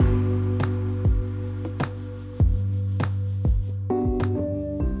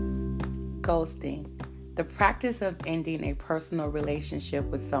Ghosting, the practice of ending a personal relationship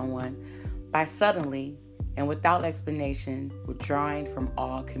with someone by suddenly and without explanation withdrawing from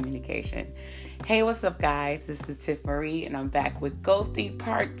all communication. Hey, what's up, guys? This is Tiff Marie, and I'm back with Ghosting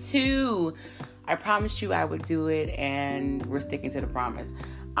Part 2. I promised you I would do it, and we're sticking to the promise.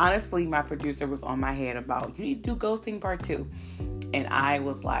 Honestly, my producer was on my head about, you need to do Ghosting Part 2. And I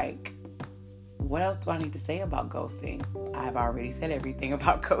was like, what else do I need to say about ghosting? I've already said everything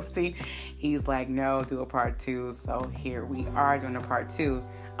about ghosting. He's like, no, do a part 2. So here we are doing a part 2.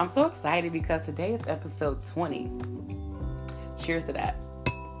 I'm so excited because today is episode 20. Cheers to that.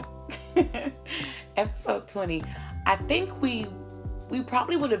 Episode 20. I think we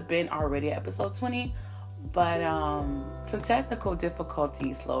probably would have been already at episode 20, but some technical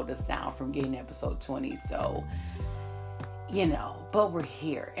difficulties slowed us down from getting episode 20. So, but we're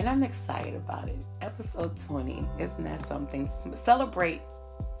here and I'm excited about it. Episode 20. Isn't that something? Celebrate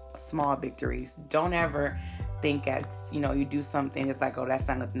small victories. Don't ever think you do something, it's like, oh, that's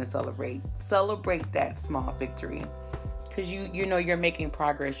not nothing to celebrate. Celebrate that small victory. Because you're making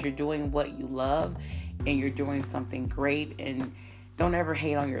progress. You're doing what you love and you're doing something great, and don't ever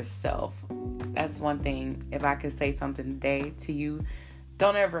hate on yourself. That's one thing. If I could say something today to you,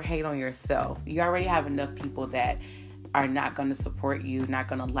 don't ever hate on yourself. You already have enough people that are not going to support you, not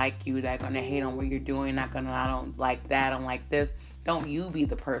going to like you, that are going to hate on what you're doing, I don't like that, I don't like this. Don't you be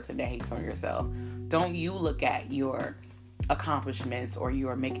the person that hates on yourself. Don't you look at your accomplishments or you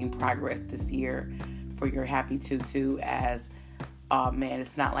are making progress this year for your happy tutu as, oh man,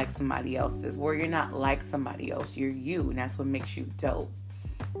 it's not like somebody else's. Well, you're not like somebody else. You're you, and that's what makes you dope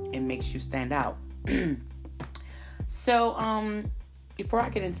and makes you stand out. So, before I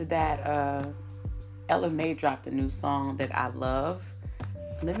get into that, Ella Mai dropped a new song that I love.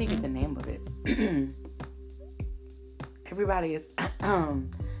 Let me get the name of it. Everybody is,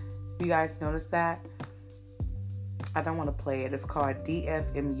 you guys notice that? I don't want to play it. It's called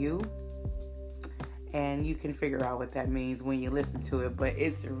DFMU. And you can figure out what that means when you listen to it. But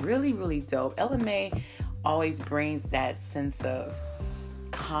it's really, really dope. Ella Mai always brings that sense of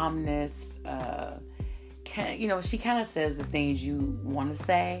calmness. She kind of says the things you want to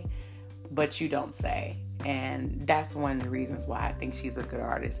say, but you don't say. And that's one of the reasons why I think she's a good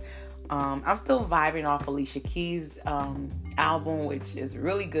artist. I'm still vibing off Alicia Keys' album, which is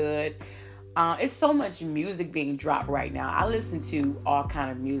really good. It's so much music being dropped right now. I listen to all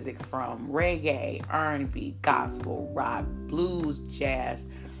kind of music from reggae, R&B, gospel, rock, blues, jazz,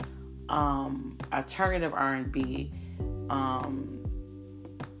 alternative R&B,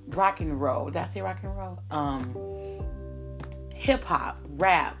 rock and roll. Did I say rock and roll? Hip hop,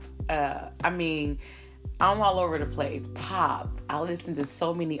 rap. I'm all over the place. Pop. I listen to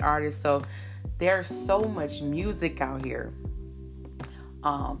so many artists. So there's so much music out here.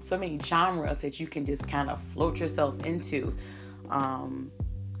 So many genres that you can just kind of float yourself into.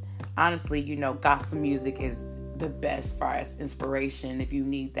 Honestly, gospel music is the best for as inspiration. If you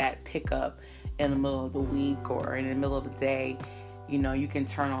need that pickup in the middle of the week or in the middle of the day, you can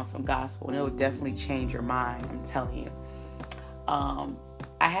turn on some gospel and it will definitely change your mind. I'm telling you.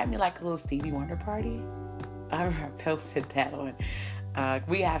 I had me like a little Stevie Wonder party. I posted that on.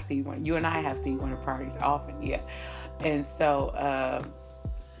 We have Stevie Wonder. You and I have Stevie Wonder parties often, yeah. And so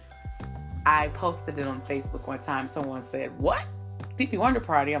I posted it on Facebook one time. Someone said, "What? Stevie Wonder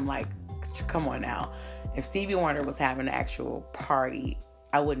party?" I'm like, come on now. If Stevie Wonder was having an actual party,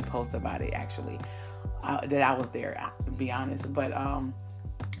 I wouldn't post about it. Actually, that I was there. To be honest, but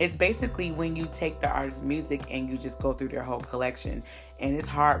it's basically when you take the artist's music and you just go through their whole collection. And it's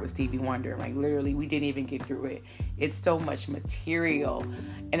hard with Stevie Wonder. Like, literally, we didn't even get through it. It's so much material.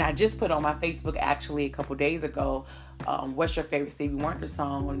 And I just put on my Facebook, actually, a couple days ago, what's your favorite Stevie Wonder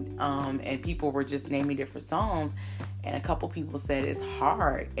song? And people were just naming different songs. And a couple people said it's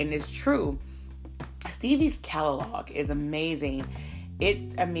hard. And it's true. Stevie's catalog is amazing.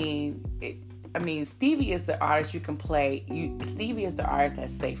 Stevie is the artist you can play. Stevie is the artist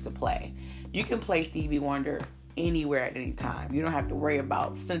that's safe to play. You can play Stevie Wonder anywhere at any time. You don't have to worry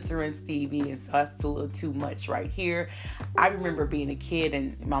about censoring Stevie, and so that's a little too much right here. I remember being a kid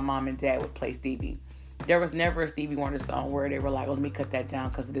and my mom and dad would play Stevie. There was never a Stevie Wonder song where they were like, oh, let me cut that down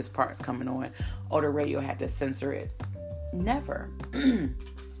because this part's coming on, or the radio had to censor it. Never.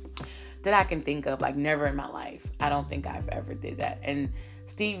 That I can think of, like, never in my life. I don't think I've ever did that. And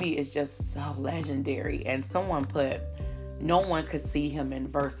Stevie is just so legendary. And someone put, no one could see him in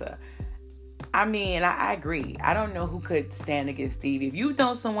Versa. I agree. I don't know who could stand against Stevie. If you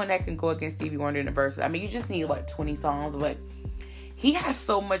know someone that can go against Stevie Wonder in a Versa, you just need, 20 songs, but he has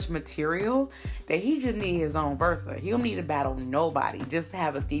so much material that he just need his own Versa. He don't need to battle nobody. Just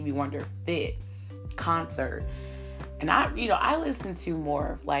have a Stevie Wonder fit concert. And I listen to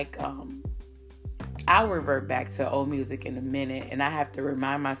more of like, I'll revert back to old music in a minute, and I have to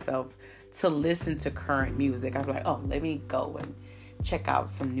remind myself to listen to current music. I'll be like, oh, let me go and check out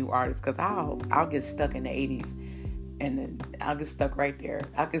some new artists, because I'll get stuck in the 80s, and then I'll get stuck right there.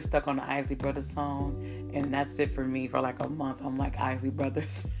 I'll get stuck on the Isley Brothers song, and that's it for me for like a month. I'm like, Isley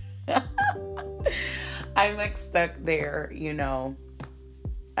Brothers. I'm like stuck there,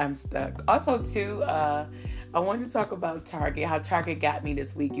 I'm stuck. Also, too, I wanted to talk about Target, how Target got me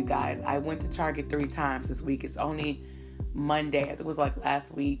this week, you guys. I went to Target 3 times this week. It's only Monday. I think it was like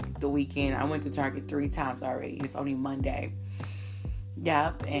last week, the weekend. I went to Target 3 times already. It's only Monday.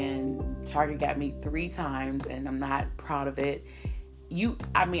 Yep, and Target got me 3 times, and I'm not proud of it.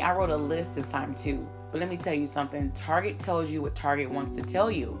 I wrote a list this time too, but let me tell you something. Target tells you what Target wants to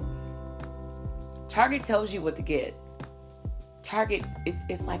tell you. Target tells you what to get. Target,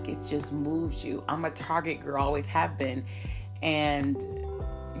 it's like it just moves you. I'm a Target girl, always have been. And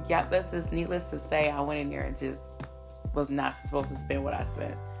yeah, this is needless to say, I went in there and just was not supposed to spend what I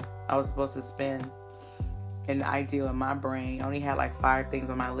spent. I was supposed to spend an ideal in my brain. I only had like 5 things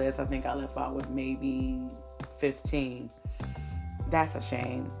on my list. I think I left out with maybe 15. That's a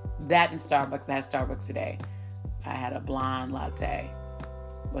shame. That and Starbucks. I had Starbucks today. I had a blonde latte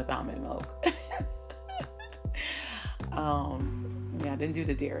with almond milk. I didn't do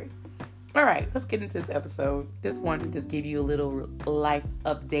the dairy. All right, let's get into this episode. Just wanted to just give you a little life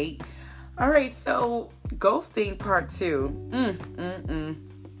update. All right, so ghosting part 2.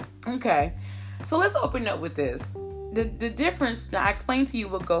 Okay, so let's open up with this. The difference, now I explained to you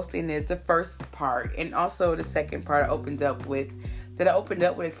what ghosting is, the first part, and also the second part I opened up with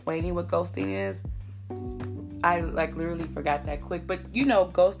explaining what ghosting is. I literally forgot that quick, but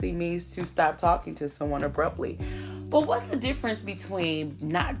ghosting means to stop talking to someone abruptly. But what's the difference between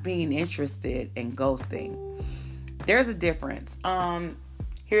not being interested and ghosting? There's a difference.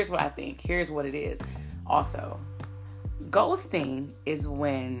 Here's what I think. Here's what it is. Also, ghosting is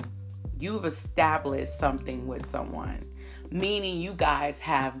when you've established something with someone, meaning you guys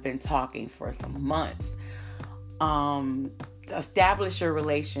have been talking for some months. Establish your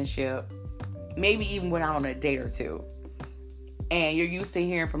relationship, maybe even went out on a date or 2. And you're used to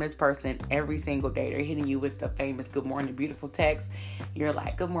hearing from this person every single day. They're hitting you with the famous good morning, beautiful text. You're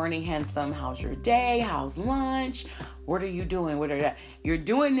like, good morning, handsome. How's your day? How's lunch? What are you doing? What are that? You're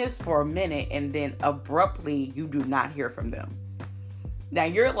doing this for a minute, and then abruptly you do not hear from them. Now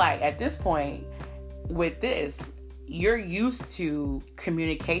you're like, at this point with this, you're used to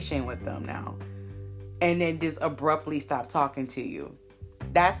communication with them now. And then just abruptly stop talking to you.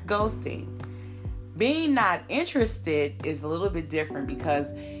 That's ghosting. Being not interested is a little bit different,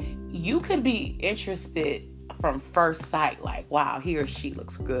 because you could be interested from first sight, like, wow, he or she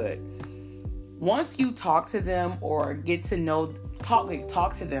looks good. Once you talk to them or get to know, talk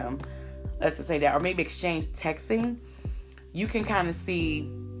to them, let's just say that, or maybe exchange texting, you can kind of see,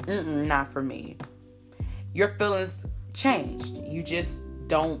 not for me. Your feelings changed. You just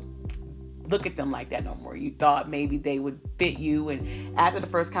don't look at them like that no more. You thought maybe they would fit you, and after the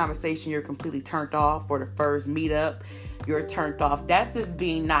first conversation you're completely turned off, or the first meetup you're turned off. That's just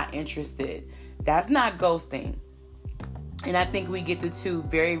being not interested. That's not ghosting. And I think we get the two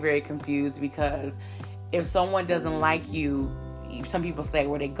very, very confused, because if someone doesn't like you, some people say,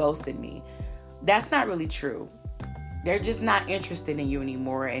 well, they ghosted me. That's not really true. They're just not interested in you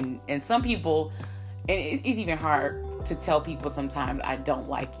anymore. And some people, and it's even hard to tell people sometimes, I don't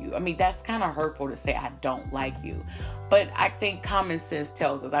like you. I mean, that's kind of hurtful to say, I don't like you. But I think common sense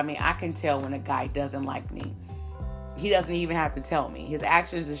tells us. I mean, I can tell when a guy doesn't like me. He doesn't even have to tell me. His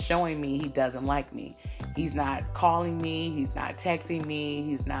actions are showing me he doesn't like me. He's not calling me. He's not texting me.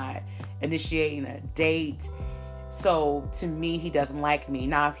 He's not initiating a date. So to me, he doesn't like me.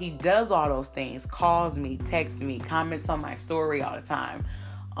 Now, if he does all those things, calls me, texts me, comments on my story all the time,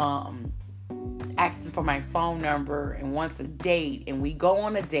 asks for my phone number and wants a date, and we go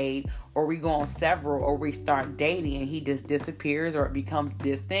on a date, or we go on several, or we start dating, and he just disappears or it becomes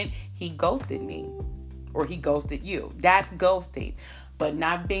distant, he ghosted me, or he ghosted you. That's ghosting. But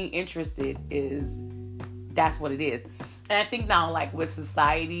not being interested that's what it is. And I think now, like with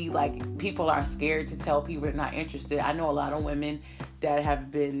society, like people are scared to tell people they're not interested. I know a lot of women that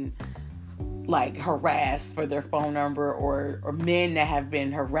have been like harassed for their phone number, or men that have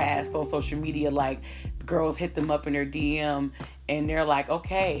been harassed on social media, like girls hit them up in their DM and they're like,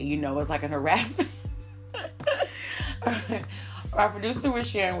 okay, it's like an harassment. Our producer was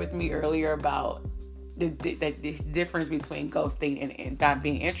sharing with me earlier about the difference between ghosting and not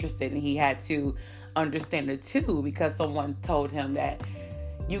being interested, and he had to understand it too, because someone told him that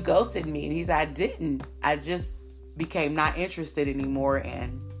you ghosted me, and he said, I didn't. I just became not interested anymore.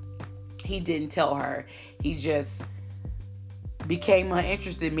 And he didn't tell her. He just became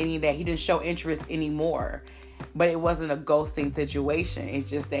uninterested, meaning that he didn't show interest anymore. But it wasn't a ghosting situation. It's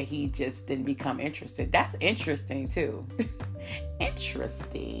just that he just didn't become interested. That's interesting too.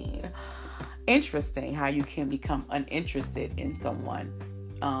 Interesting how you can become uninterested in someone.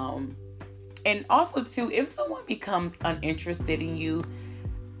 And also too, if someone becomes uninterested in you,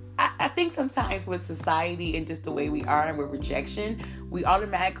 I think sometimes with society and just the way we are and with rejection, we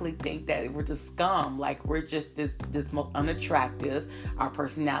automatically think that we're just scum. Like we're just this most unattractive. Our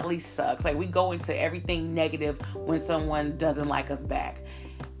personality sucks. Like we go into everything negative when someone doesn't like us back.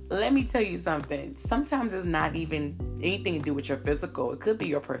 Let me tell you something. Sometimes it's not even anything to do with your physical. It could be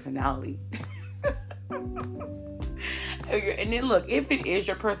your personality. And then look, if it is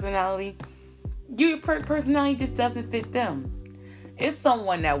your personality, your personality just doesn't fit them. It's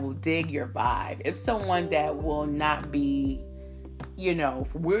someone that will dig your vibe. It's someone that will not be,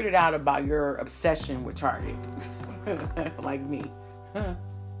 weirded out about your obsession with Target. Like me.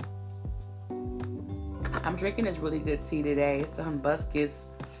 I'm drinking this really good tea today. It's the Hibiscus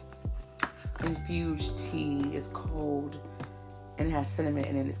infused tea. It's cold and it has cinnamon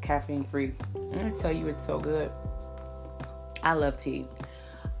in it. It's caffeine free. I'm going to tell you, it's so good. I love tea.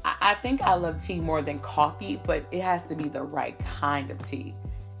 I think I love tea more than coffee, but it has to be the right kind of tea.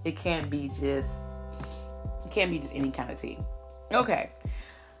 It can't be just any kind of tea. Okay.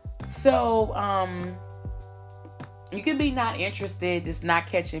 So, you can be not interested, just not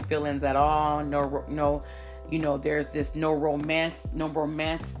catching feelings at all. No, there's this no romance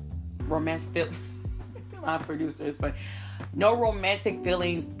feel. My producer is funny. No romantic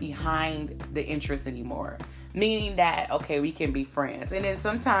feelings behind the interest anymore. Meaning that, okay, we can be friends. And then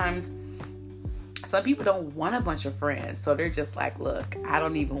sometimes some people don't want a bunch of friends. So they're just like, look, I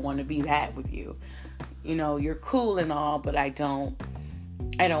don't even want to be that with you. You're cool and all, but I don't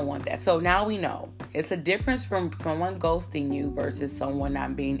want that. So now we know. It's a difference from someone ghosting you versus someone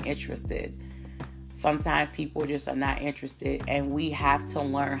not being interested. Sometimes people just are not interested, and we have to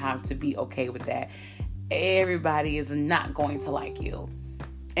learn how to be okay with that. Everybody is not going to like you,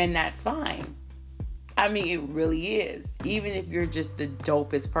 and that's fine. I mean, it really is. Even if you're just the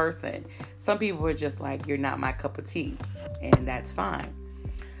dopest person, some people are just like, you're not my cup of tea, and that's fine.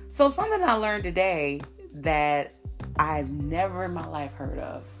 So something I learned today that I've never in my life heard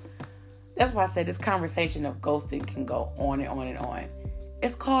of. That's why I said this conversation of ghosting can go on and on and on.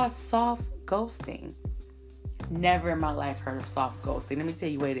 It's called soft ghosting. Never in my life heard of soft ghosting. Let me tell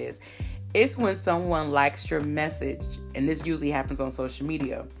you what it is. It's when someone likes your message, and this usually happens on social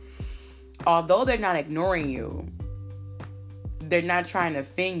media. Although they're not ignoring you, they're not trying to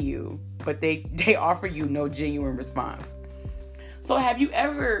offend you, but they offer you no genuine response. So have you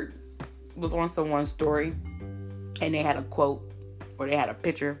ever was on someone's story and they had a quote or they had a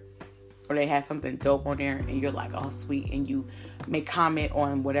picture or they had something dope on there and you're like, oh, sweet, and you may comment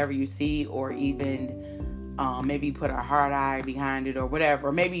on whatever you see, or even maybe put a heart eye behind it or whatever.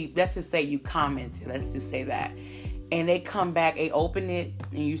 Or maybe, let's just say you commented, let's just say that. And they come back, they open it,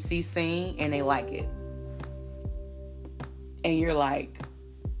 and you see seen, and they like it. And you're like,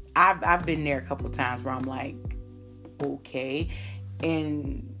 I've been there a couple of times where I'm like, okay.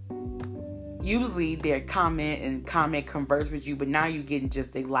 And usually their comment converse with you, but now you're getting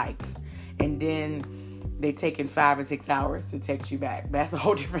just the likes. And then they taking 5 or 6 hours to text you back. That's a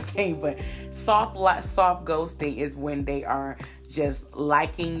whole different thing. But soft ghosting is when they are just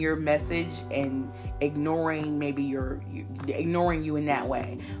liking your message and ignoring ignoring you in that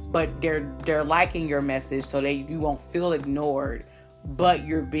way. But they're liking your message so you won't feel ignored, but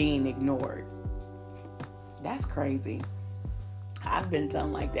you're being ignored. That's crazy. I've been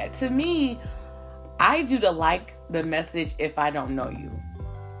done like that. To me, I do the message if I don't know you.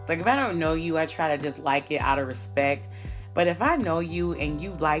 Like if I don't know you, I try to just like it out of respect. But if I know you and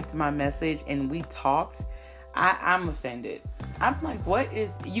you liked my message and we talked, I'm offended. I'm like,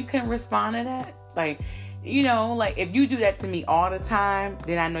 you can respond to that? Like, like if you do that to me all the time,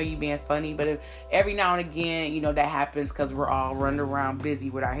 then I know you being funny. But if every now and again, that happens because we're all running around busy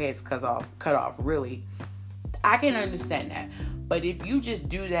with our heads cut off, really, I can understand that. But if you just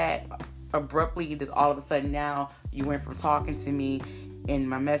do that abruptly, just all of a sudden now you went from talking to me in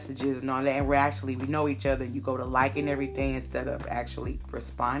my messages and all that, and we know each other, you go to liking everything instead of actually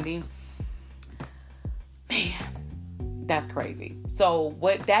responding. Man, That's crazy. So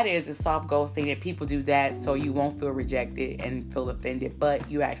what that is soft ghosting, and people do that so you won't feel rejected and feel offended,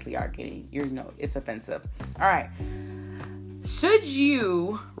 but you actually are getting, it's offensive. All right. Should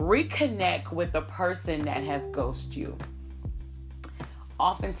you reconnect with the person that has ghosted you?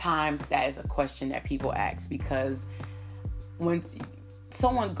 Oftentimes that is a question that people ask, because when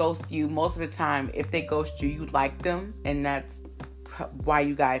someone ghosts you, most of the time, if they ghost you, you like them, and that's why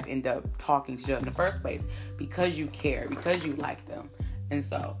you guys end up talking to each other in the first place, because you care, because you like them. And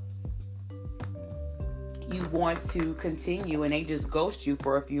so you want to continue, and they just ghost you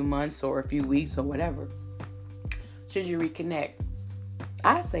for a few months or a few weeks or whatever. Should you reconnect?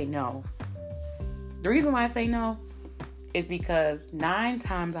 I say no. The reason why I say no is because 9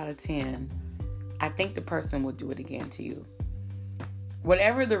 times out of 10, I think the person will do it again to you.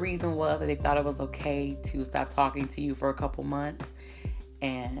 Whatever the reason was that they thought it was okay to stop talking to you for a couple months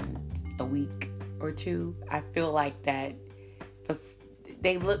and a week or two, I feel like that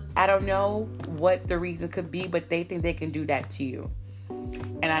I don't know what the reason could be, but they think they can do that to you.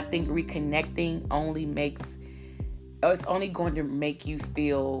 And I think reconnecting it's only going to make you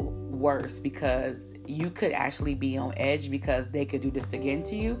feel worse, because you could actually be on edge because they could do this again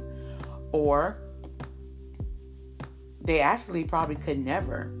to you, or they actually probably could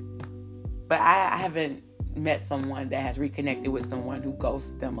never. But I haven't met someone that has reconnected with someone who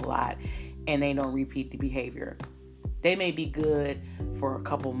ghosts them a lot and they don't repeat the behavior. They may be good for a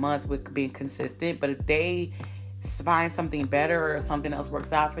couple months with being consistent, but if they find something better or something else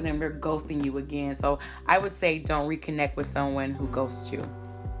works out for them, they're ghosting you again. So I would say don't reconnect with someone who ghosts you.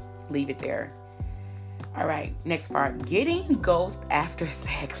 Leave it there. All right, next part. Getting ghosted after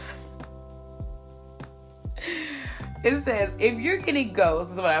sex. It says, if you're getting ghosted,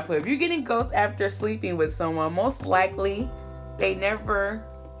 this is what I put. If you're getting ghosted after sleeping with someone, most likely they never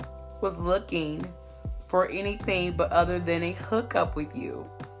was looking for anything but other than a hookup with you.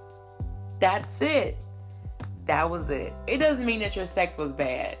 That's it. That was it. It doesn't mean that your sex was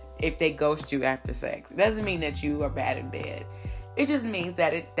bad if they ghost you after sex. It doesn't mean that you are bad in bed. It just means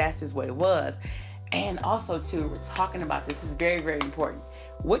that that's just what it was. And also, too, we're talking about this is very, very important.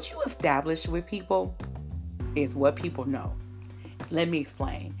 What you establish with people is what people know. Let me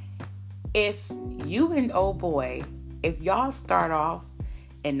explain. If you and old boy, if y'all start off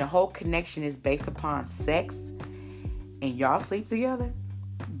and the whole connection is based upon sex and y'all sleep together,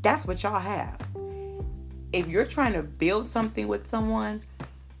 that's what y'all have. If you're trying to build something with someone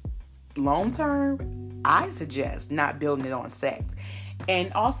long term, I suggest not building it on sex.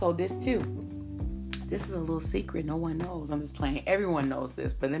 And also this too. This is a little secret no one knows. I'm just playing. Everyone knows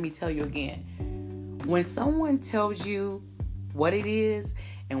this, but let me tell you again. When someone tells you what it is,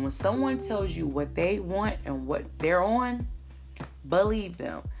 and when someone tells you what they want and what they're on, believe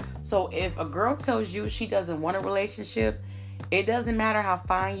them. So if a girl tells you she doesn't want a relationship, it doesn't matter how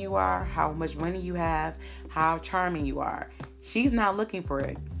fine you are, how much money you have, how charming you are. She's not looking for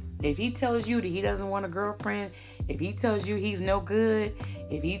it. If he tells you that he doesn't want a girlfriend, if he tells you he's no good,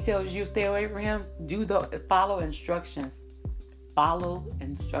 if he tells you stay away from him, follow instructions. Follow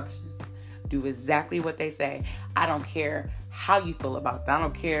instructions. Do exactly what they say. I don't care how you feel about them. I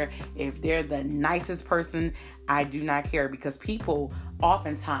don't care if they're the nicest person. I do not care, because people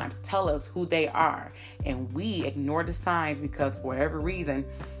oftentimes tell us who they are and we ignore the signs because for whatever reason,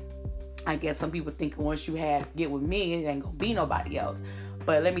 I guess some people think once you get with me, it ain't gonna be nobody else.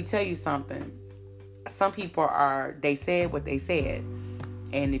 But let me tell you something. Some people they said what they said.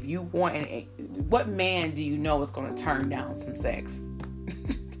 And if you want, what man do you know is going to turn down some sex?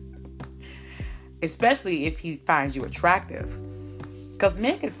 Especially if he finds you attractive. Because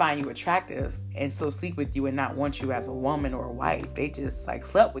men can find you attractive and still sleep with you and not want you as a woman or a wife. They just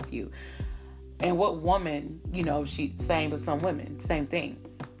slept with you. And what woman, same with some women, same thing.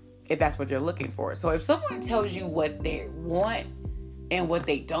 If that's what they're looking for. So if someone tells you what they want and what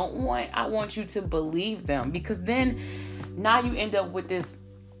they don't want, I want you to believe them. Because then now you end up with this,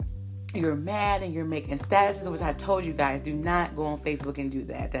 you're mad and you're making statuses, which I told you guys, do not go on Facebook and do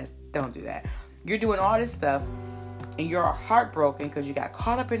that. Don't do that. You're doing all this stuff and you're heartbroken because you got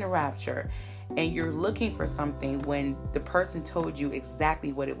caught up in the rapture and you're looking for something when the person told you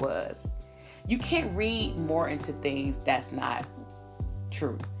exactly what it was. You can't read more into things that's not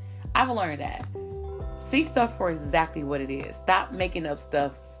true. I've learned that. See stuff for exactly what it is. Stop making up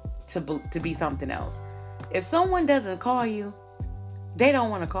stuff to be something else. If someone doesn't call you, they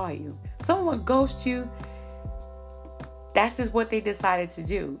don't want to call you. Someone ghosts you, that's just what they decided to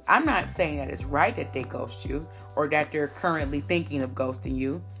do. I'm not saying that it's right that they ghost you or that they're currently thinking of ghosting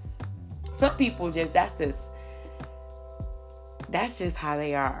you. Some people that's just how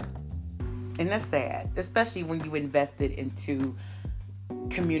they are. And that's sad, especially when you invested into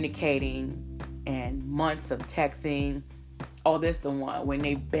communicating and months of texting. Oh, this the one when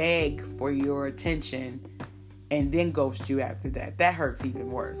they beg for your attention and then ghost you after that. That hurts even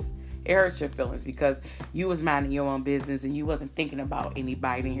worse. It hurts your feelings because you was minding your own business and you wasn't thinking about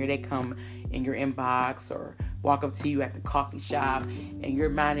anybody. And here they come in your inbox or walk up to you at the coffee shop and you're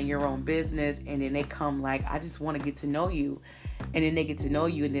minding your own business. And then they come like, I just want to get to know you. And then they get to know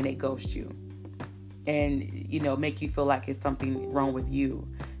you and then they ghost you. And, make you feel like it's something wrong with you,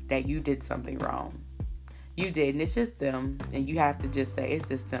 that you did something wrong. You did, and it's just them. And you have to just say, it's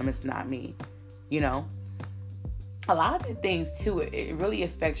just them, it's not me. A lot of the things too, it really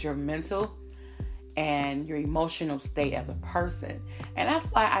affects your mental and your emotional state as a person. And that's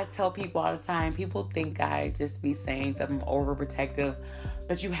why I tell people all the time, people think I just be saying something overprotective,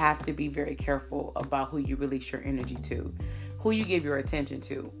 but you have to be very careful about who you release your energy to, who you give your attention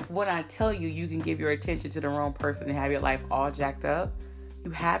to. When I tell you, you can give your attention to the wrong person and have your life all jacked up,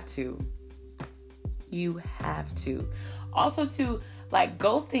 you have to. You have to. Also too, like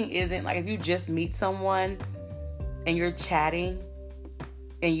ghosting isn't like if you just meet someone and you're chatting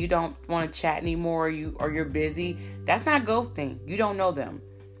and you don't want to chat anymore or you're busy, that's not ghosting. You don't know them.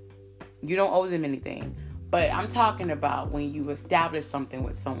 You don't owe them anything. But I'm talking about when you establish something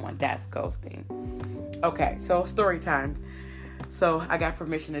with someone, that's ghosting. Okay, so story time. So I got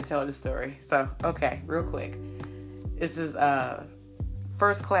permission to tell the story. So, okay, real quick. This is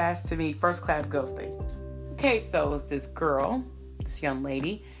first class ghosting. Okay, so it's this girl, this young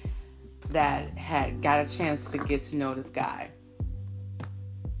lady, that had got a chance to get to know this guy.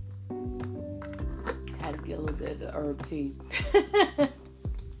 Had to get a little bit of the herb tea.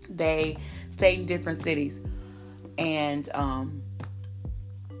 They stayed in different cities. And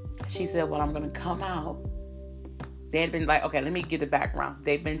she said, well, I'm going to come out. They had been like, okay, let me get the background.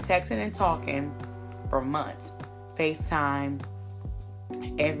 They've been texting and talking for months. FaceTime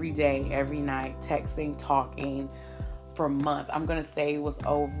every day, every night, texting, talking for months. I'm going to say it was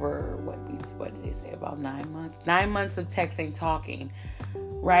over, what did they say, about 9 months? 9 months of texting, talking,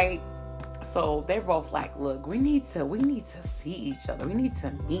 right? So they're both like, look, we need to see each other. We need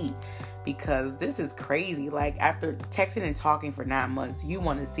to meet because this is crazy. Like after texting and talking for 9 months, you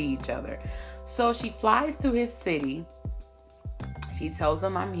want to see each other. So she flies to his city. She tells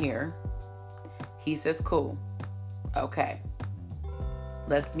him, I'm here. He says, cool. Okay.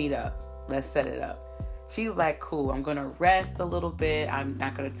 Let's meet up. Let's set it up. She's like, cool, I'm going to rest a little bit. I'm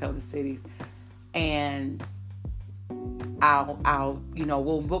not going to tell the cities. And we'll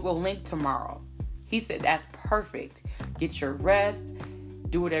link tomorrow. He said, that's perfect. Get your rest.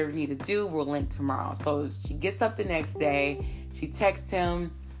 Do whatever you need to do. We'll link tomorrow. So she gets up the next day. She texts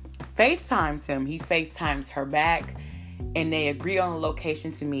him, FaceTimes him. He FaceTimes her back. And they agree on a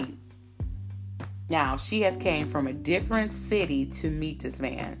location to meet. Now, she has came from a different city to meet this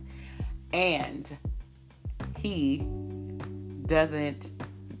man. And he doesn't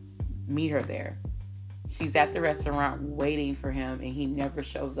meet her there. She's at the restaurant waiting for him and he never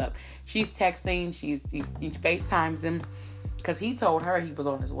shows up. She's texting, he FaceTimes him because he told her he was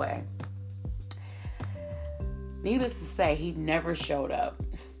on his way. Needless to say, he never showed up.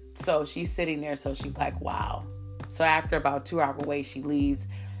 So she's sitting there, so she's like, wow. So after about 2 hour wait, she leaves,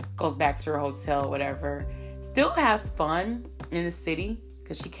 goes back to her hotel, whatever. Still has fun in the city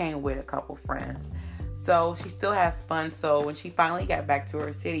because she came with a couple friends. So she still has fun. So when she finally got back to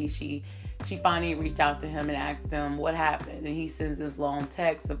her city, she finally reached out to him and asked him what happened. And he sends this long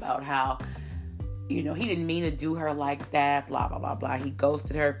text about how, he didn't mean to do her like that, blah, blah, blah, blah. He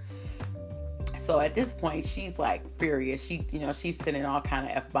ghosted her. So at this point, she's like furious. She's sending all kind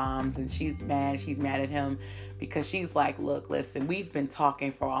of F-bombs and she's mad. She's mad at him because she's like, look, listen, we've been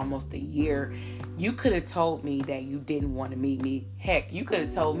talking for almost a year. You could have told me that you didn't want to meet me. Heck, you could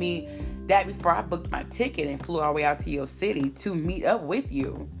have told me that before I booked my ticket and flew all the way out to your city to meet up with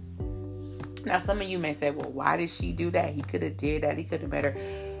you. Now, some of you may say, well, why did she do that? He could have did that. He could have met her.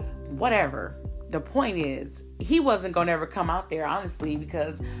 Whatever. The point is, he wasn't going to ever come out there, honestly,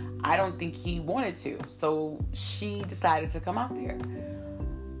 because I don't think he wanted to. So she decided to come out there.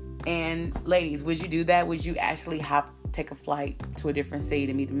 And ladies, would you do that? Would you actually take a flight to a different city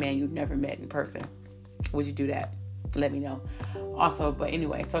to meet a man you've never met in person? Would you do that? Let me know. Also, but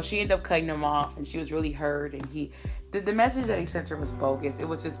anyway, so she ended up cutting him off and she was really hurt. And the message that he sent her was bogus. It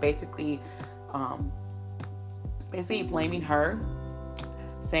was just basically blaming her,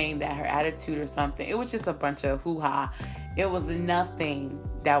 saying that her attitude or something. It was just a bunch of hoo-ha. It was nothing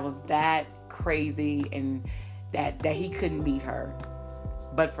that was that crazy and that he couldn't meet her.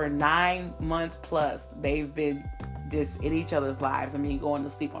 But for 9 months plus, they've been just in each other's lives. I mean, going to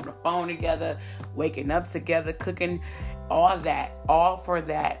sleep on the phone together, waking up together, cooking, all that, all for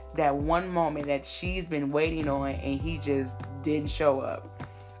that one moment that she's been waiting on, and he just didn't show up.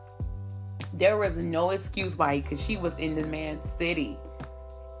 There was no excuse why, because she was in the man's city,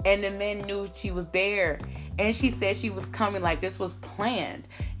 and the man knew she was there, and she said she was coming, like this was planned.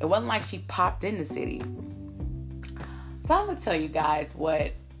 It wasn't like she popped in the city. So I'm gonna tell you guys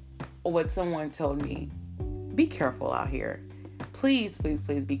what someone told me. Be careful out here. Please, please,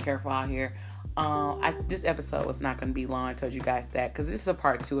 please be careful out here. This episode was not going to be long. I told you guys that, because this is a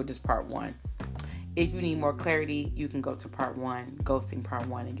part 2 of this part 1. If you need more clarity, you can go to part 1, ghosting part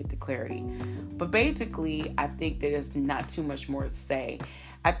 1, and get the clarity. But basically, I think there's not too much more to say.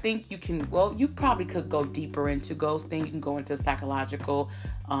 I think you probably could go deeper into ghosting. You can go into psychological,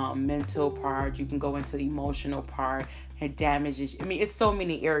 mental part. You can go into the emotional part and damages. I mean, it's so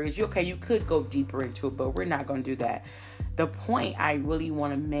many areas. You could go deeper into it, but we're not going to do that. The point I really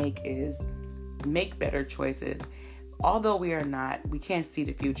want to make is make better choices. Although we can't see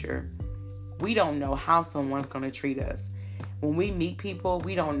the future. We don't know how someone's going to treat us. When we meet people,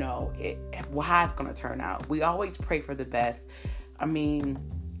 we don't know how it's going to turn out. We always pray for the best. I mean,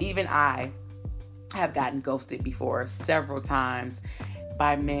 even I have gotten ghosted before several times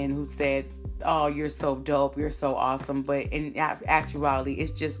by men who said, "Oh, you're so dope, you're so awesome." But in actuality,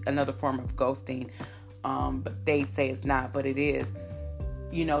 it's just another form of ghosting. But they say it's not, but it is.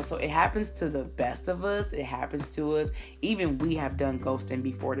 So it happens to the best of us. It happens to us. Even we have done ghosting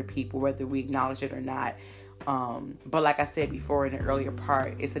before to people, whether we acknowledge it or not. But like I said before in the earlier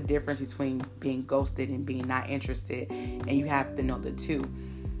part, it's a difference between being ghosted and being not interested. And you have to know the two.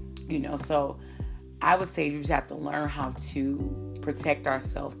 So I would say you just have to learn how to protect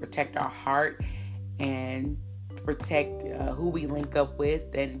ourselves, protect our heart, and protect who we link up with,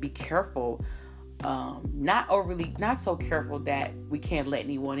 and be careful. Not so careful that we can't let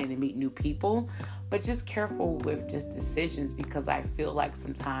anyone in and meet new people, but just careful with just decisions, because I feel like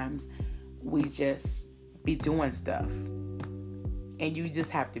sometimes we just be doing stuff, and you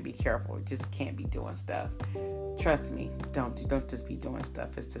just have to be careful. You just can't be doing stuff. Trust me, don't just be doing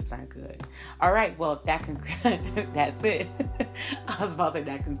stuff. It's just not good. All right, well, that's it. I was about to say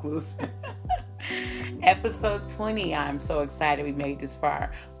that concludes episode 20. I'm so excited we made this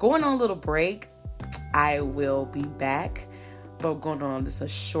far. Going on a little break. I will be back, but going on just a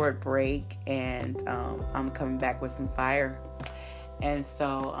short break, and I'm coming back with some fire. And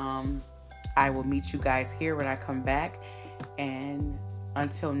so I will meet you guys here when I come back. And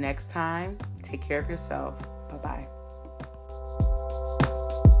until next time, take care of yourself. Bye-bye.